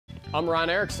I'm Ron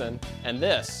Erickson, and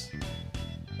this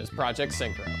is Project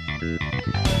Syncro.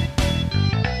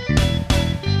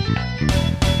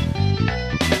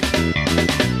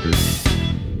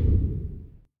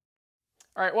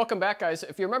 All right, welcome back, guys.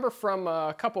 If you remember from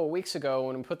a couple of weeks ago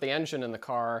when we put the engine in the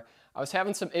car, I was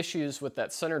having some issues with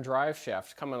that center drive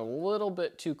shaft coming a little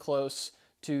bit too close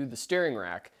to the steering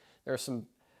rack. There's some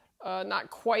not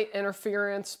quite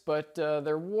interference, but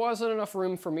there wasn't enough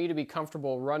room for me to be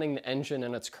comfortable running the engine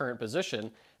in its current position.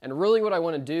 And really what I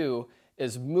want to do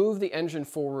is move the engine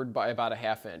forward by about a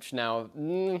 ½ inch. Now,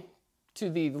 to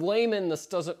the layman, this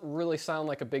doesn't really sound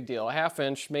like a big deal. A ½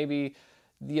 inch, maybe,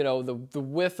 you know, the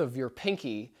width of your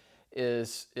pinky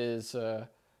is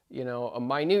you know, a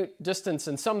minute distance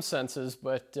in some senses,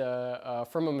 but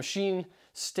from a machine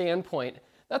standpoint,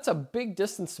 that's a big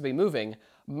distance to be moving.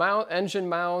 Engine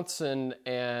mounts and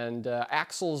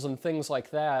axles and things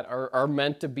like that are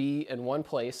meant to be in one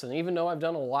place. And even though I've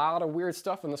done a lot of weird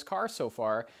stuff in this car so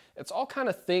far, it's all kind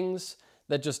of things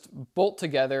that just bolt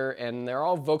together, and they're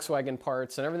all Volkswagen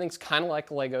parts, and everything's kind of like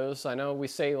Legos. I know we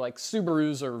say like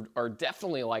Subarus are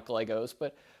definitely like Legos,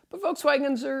 but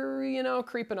Volkswagens are, you know,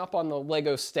 creeping up on the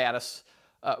Lego status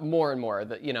more and more.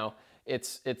 That, you know,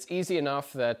 it's easy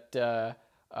enough that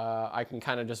I can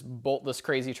kind of just bolt this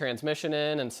crazy transmission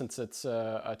in, and since it's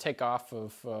a takeoff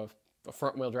of a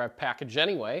front-wheel drive package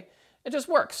anyway, it just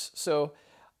works. So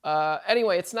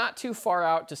anyway, it's not too far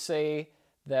out to say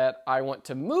that I want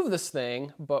to move this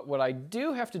thing, but what I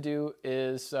do have to do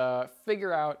is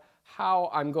figure out how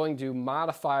I'm going to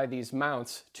modify these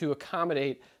mounts to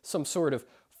accommodate some sort of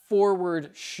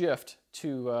forward shift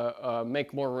to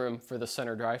make more room for the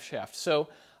center drive shaft. So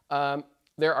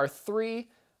there are 3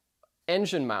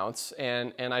 engine mounts,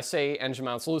 and I say engine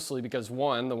mounts loosely because the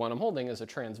one I'm holding is a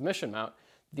transmission mount.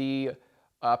 The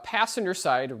passenger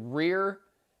side rear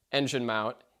engine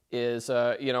mount is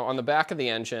you know, on the back of the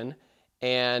engine,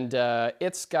 and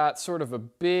it's got sort of a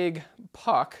big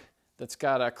puck that's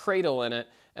got a cradle in it,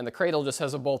 and the cradle just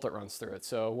has a bolt that runs through it.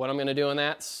 So what I'm going to do in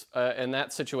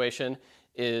that situation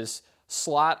is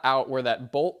slot out where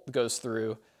that bolt goes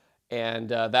through, and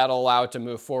that'll allow it to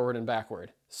move forward and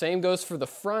backward. Same goes for the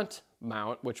front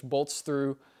mount, which bolts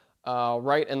through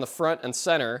right in the front and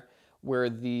center where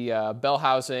the bell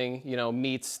housing, you know,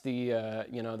 meets the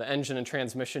you know, the engine and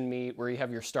transmission meet, where you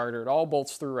have your starter. It all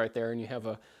bolts through right there, and you have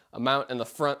a mount in the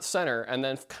front center, and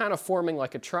then kind of forming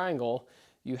like a triangle,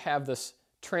 you have this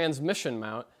transmission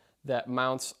mount that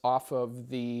mounts off of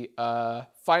the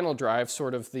final drive,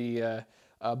 sort of the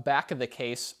back of the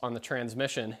case on the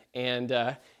transmission,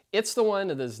 and it's the one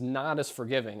that is not as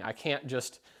forgiving. I can't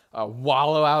just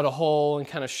wallow out a hole and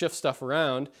kind of shift stuff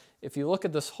around. If you look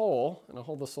at this hole, and I'll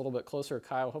hold this a little bit closer,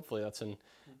 Kyle, hopefully that's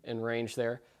in range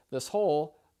there. This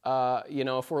hole, you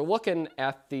know, if we're looking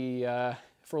at the,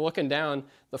 if we're looking down,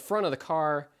 the front of the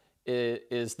car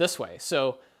is this way.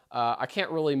 So I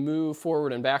can't really move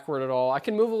forward and backward at all. I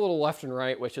can move a little left and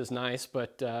right, which is nice,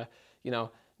 but you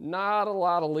know, not a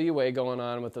lot of leeway going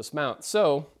on with this mount.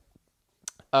 So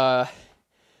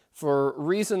for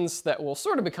reasons that will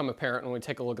sort of become apparent when we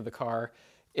take a look at the car,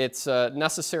 it's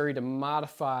necessary to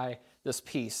modify this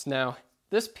piece. Now,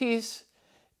 this piece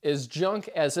is junk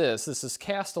as is. This is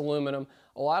cast aluminum.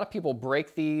 A lot of people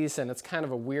break these, and it's kind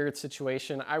of a weird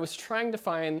situation. I was trying to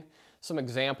find some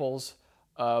examples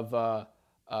of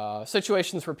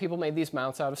situations where people made these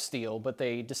mounts out of steel, but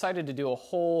they decided to do a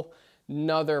whole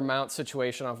nother mount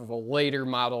situation off of a later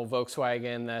model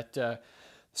Volkswagen that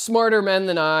smarter men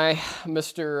than I,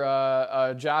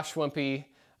 Mr. Josh Wimpy,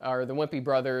 or the Wimpy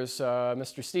brothers,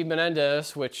 Mr. Steve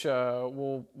Menendez, which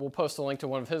we'll post a link to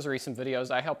one of his recent videos.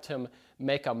 I helped him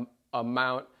make a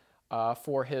mount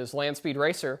for his Land Speed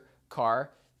Racer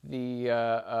car,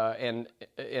 in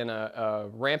a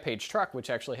Rampage truck, which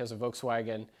actually has a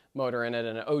Volkswagen motor in it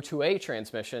and an O2A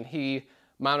transmission. He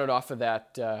mounted off of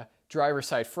that driver's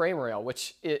side frame rail,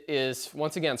 which is,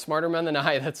 once again, smarter men than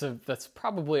I. That's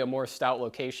probably a more stout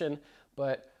location,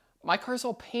 but my car's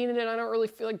all painted and I don't really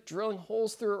feel like drilling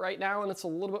holes through it right now, and it's a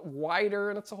little bit wider,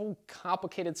 and it's a whole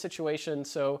complicated situation.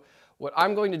 So what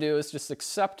I'm going to do is just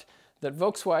accept that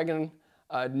Volkswagen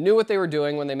knew what they were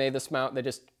doing when they made this mount. They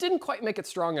just didn't quite make it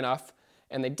strong enough,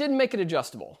 and they didn't make it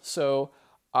adjustable. So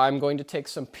I'm going to take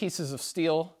some pieces of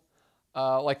steel,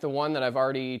 like the one that I've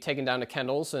already taken down to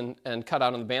Kendall's and cut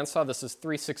out on the bandsaw. This is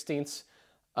 3/16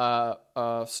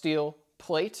 steel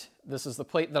plate. This is the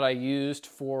plate that I used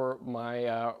for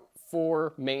my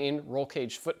 4 main roll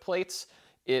cage foot plates.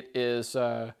 It is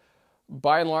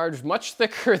by and large much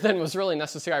thicker than was really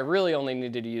necessary. I really only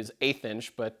needed to use 1/8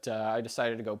 inch, but I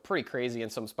decided to go pretty crazy in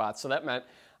some spots, so that meant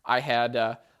I had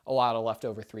a lot of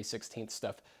leftover 3/16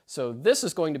 stuff. So this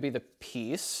is going to be the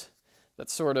piece that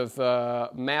sort of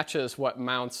matches what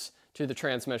mounts to the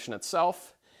transmission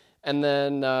itself. And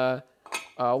then a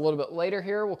little bit later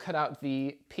here, we'll cut out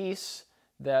the piece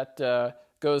that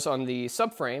goes on the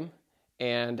subframe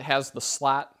and has the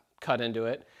slot cut into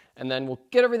it. And then we'll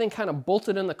get everything kind of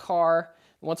bolted in the car.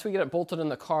 Once we get it bolted in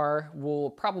the car, we'll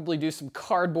probably do some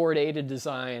cardboard aided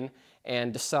design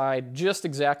and decide just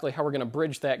exactly how we're going to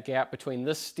bridge that gap between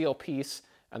this steel piece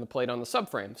and the plate on the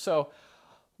subframe. So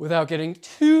without getting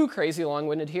too crazy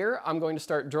long-winded here, I'm going to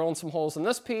start drilling some holes in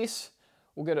this piece.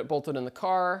 We'll get it bolted in the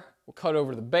car. We'll cut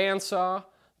over the bandsaw,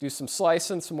 do some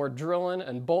slicing, some more drilling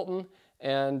and bolting,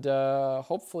 and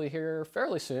hopefully here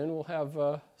fairly soon we'll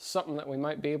have something that we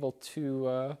might be able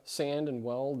to sand and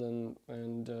weld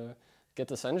and get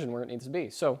this engine where it needs to be.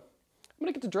 So I'm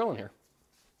going to get to drilling here.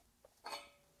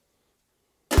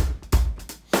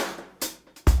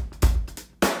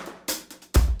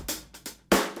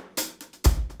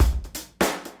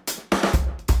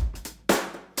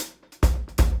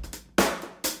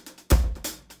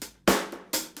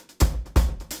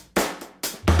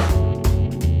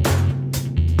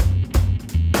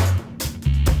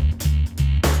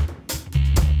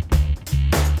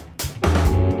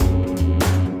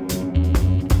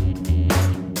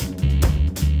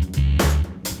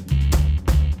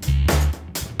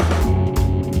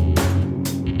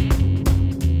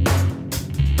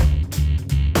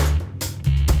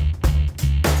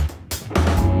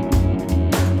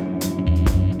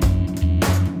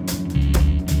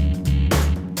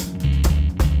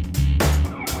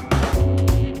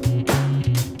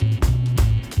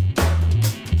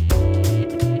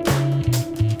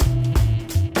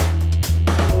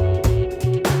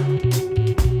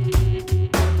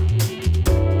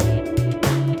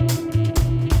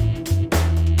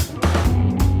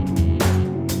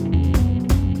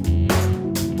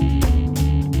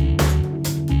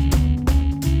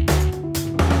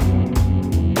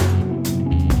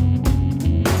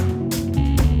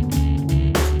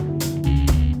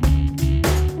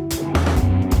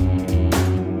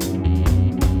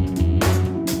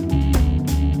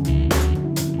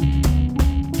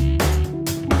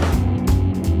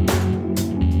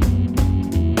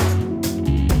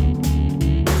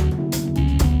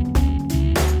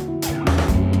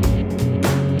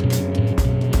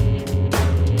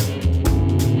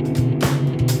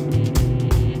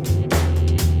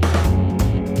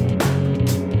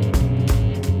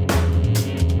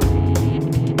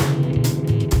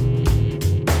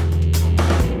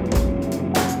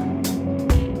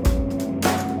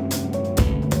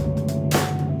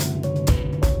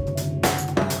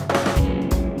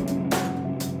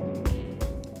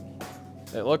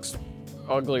 It looks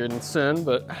uglier than sin,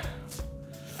 but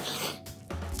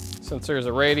since there's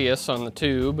a radius on the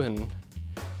tube and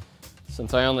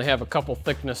since I only have a couple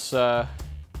thickness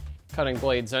cutting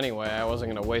blades anyway, I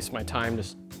wasn't gonna waste my time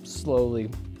just slowly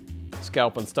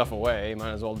scalping stuff away.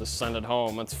 Might as well just send it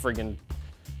home. It's friggin'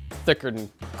 thicker than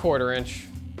 1/4 inch.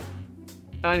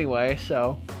 Anyway,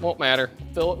 so won't matter.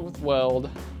 Fill it with weld.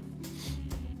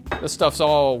 This stuff's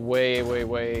all way, way,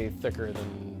 way thicker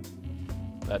than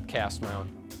that cast mount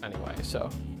anyway, so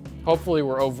hopefully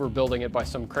we're overbuilding it by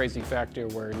some crazy factor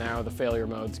where now the failure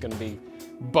mode's gonna be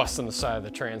busting the side of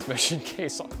the transmission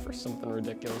case off or something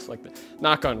ridiculous like that.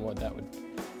 Knock on wood, that would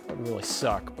really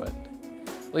suck, but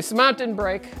at least the mount didn't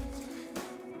break.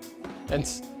 And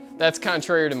that's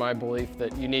contrary to my belief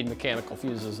that you need mechanical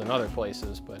fuses in other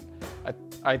places, but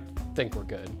I think we're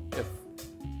good.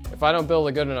 If I don't build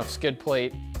a good enough skid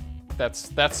plate, that's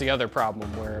the other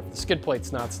problem, where if the skid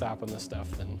plate's not stopping this stuff,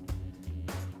 then,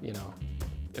 you know,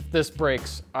 if this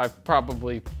breaks, I've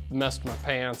probably messed my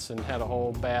pants and had a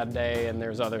whole bad day, and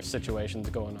there's other situations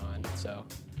going on, so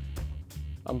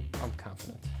I'm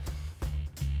confident.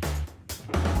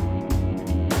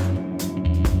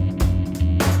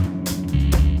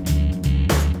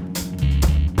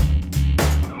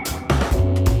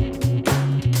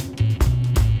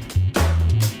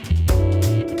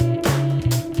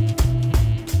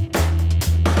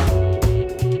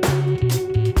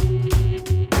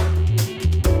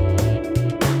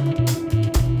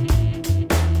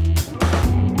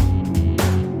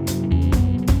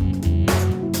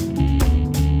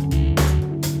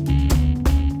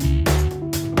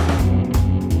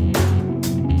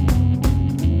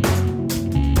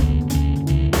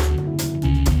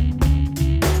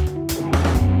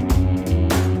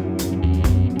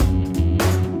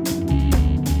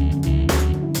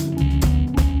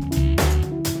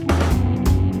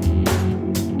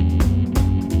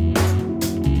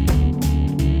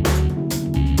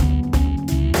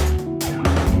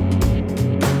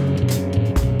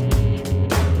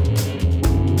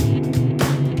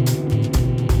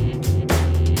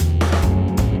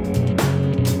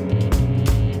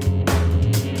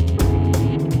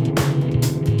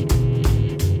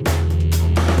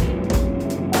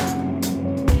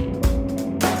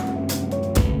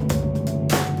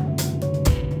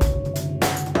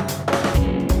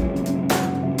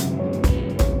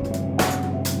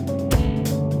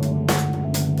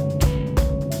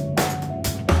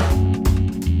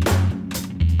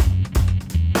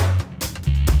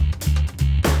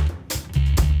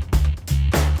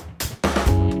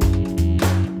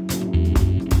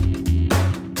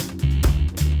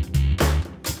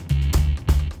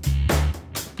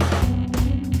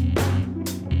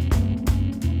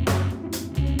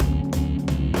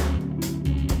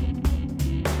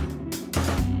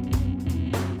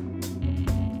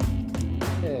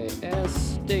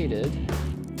 stated,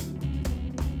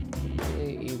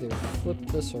 they either flip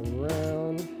this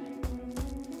around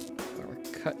or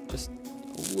cut just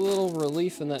a little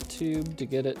relief in that tube to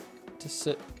get it to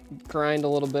sit, grind a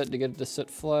little bit to get it to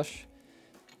sit flush.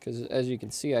 Because as you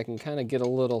can see, I can kind of get a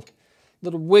little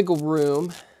wiggle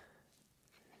room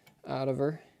out of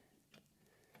her.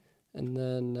 And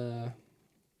then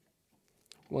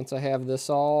once I have this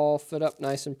all fit up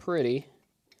nice and pretty,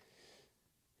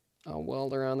 I'll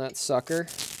weld around that sucker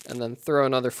and then throw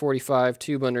another 45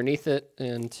 tube underneath it,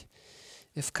 and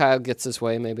if Kyle gets his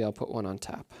way, maybe I'll put one on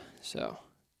top. So,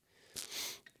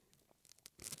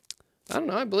 I don't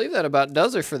know, I believe that about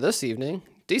does it for this evening.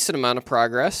 Decent amount of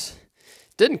progress.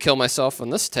 Didn't kill myself on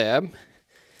this tab.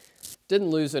 Didn't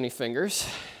lose any fingers.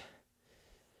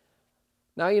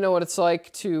 Now you know what it's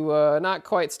like to, not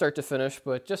quite start to finish,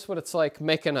 but just what it's like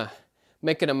making a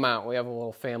mount. We have a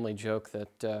little family joke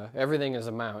that everything is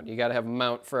a mount. You got to have a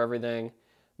mount for everything.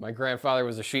 My grandfather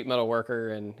was a sheet metal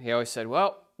worker, and he always said,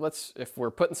 well, if we're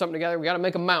putting something together, we got to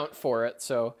make a mount for it.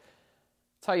 So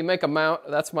that's how you make a mount.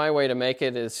 That's my way to make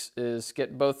it, is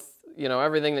get both, you know,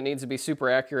 everything that needs to be super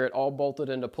accurate all bolted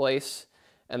into place,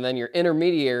 and then your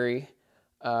intermediary,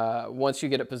 once you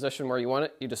get it positioned where you want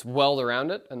it, you just weld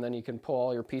around it, and then you can pull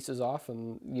all your pieces off,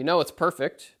 and you know it's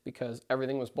perfect because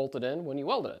everything was bolted in when you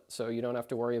welded it. So you don't have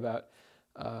to worry about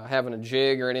having a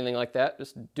jig or anything like that.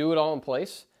 Just do it all in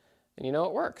place, and you know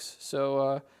it works.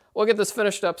 So we'll get this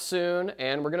finished up soon,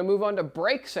 and we're going to move on to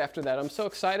brakes after that. I'm so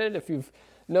excited. If you've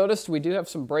noticed, we do have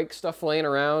some brake stuff laying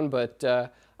around, but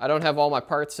I don't have all my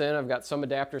parts in. I've got some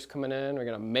adapters coming in. We're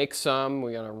going to make some.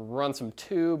 We're going to run some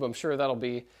tube. I'm sure that'll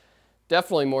be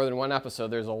definitely more than one episode.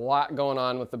 There's a lot going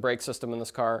on with the brake system in this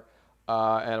car,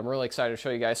 and I'm really excited to show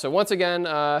you guys. So once again,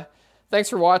 thanks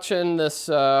for watching this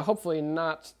hopefully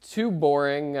not too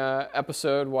boring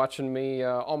episode, watching me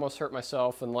almost hurt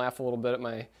myself and laugh a little bit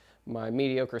at my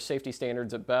mediocre safety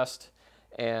standards at best.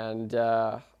 And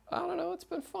I don't know, it's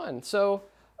been fun. So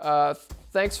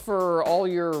thanks for all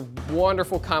your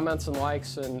wonderful comments and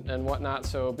likes and whatnot.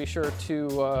 So be sure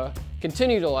to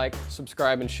continue to like,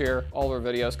 subscribe, and share all of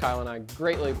our videos. Kyle and I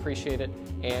greatly appreciate it,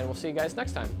 and we'll see you guys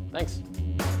next time. Thanks.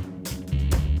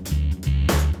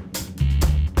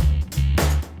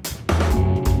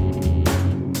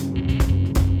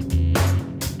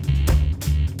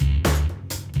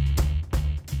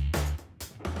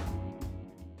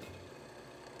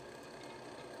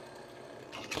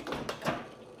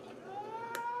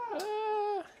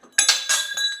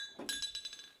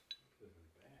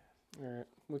 All right,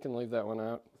 we can leave that one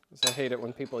out, because I hate it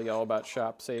when people yell about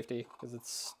shop safety, because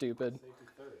it's stupid. Safety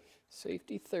third.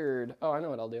 Safety third. Oh, I know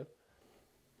what I'll do.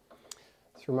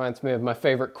 This reminds me of my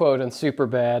favorite quote in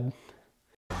Superbad.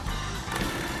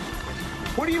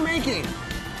 What are you making?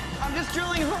 I'm just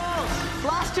drilling holes.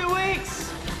 Last 2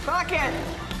 weeks. Fuck it.